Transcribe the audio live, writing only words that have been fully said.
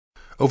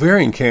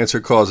Ovarian cancer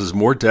causes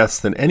more deaths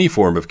than any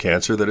form of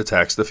cancer that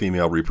attacks the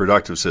female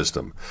reproductive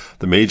system.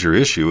 The major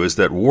issue is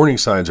that warning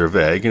signs are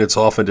vague and it's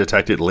often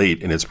detected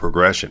late in its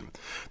progression.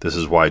 This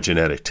is why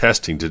genetic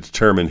testing to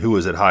determine who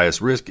is at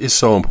highest risk is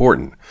so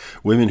important.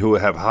 Women who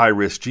have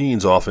high-risk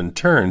genes often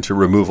turn to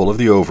removal of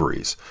the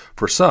ovaries.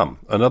 For some,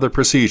 another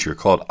procedure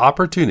called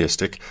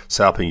opportunistic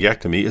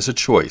salpingectomy is a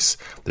choice.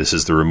 This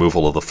is the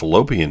removal of the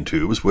fallopian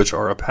tubes, which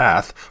are a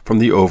path from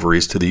the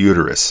ovaries to the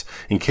uterus.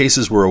 In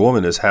cases where a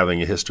woman is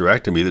having a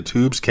hysterectomy, the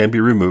tubes can be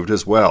removed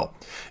as well.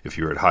 If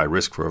you're at high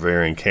risk for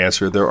ovarian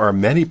cancer, there are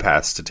many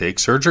paths to take,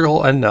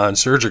 surgical and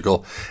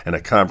non-surgical, and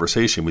a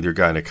conversation with your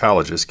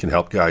gynecologist can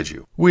help guide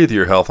you. With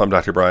your health, I'm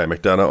Dr. Brian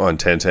McDonough on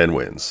 1010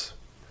 Wins.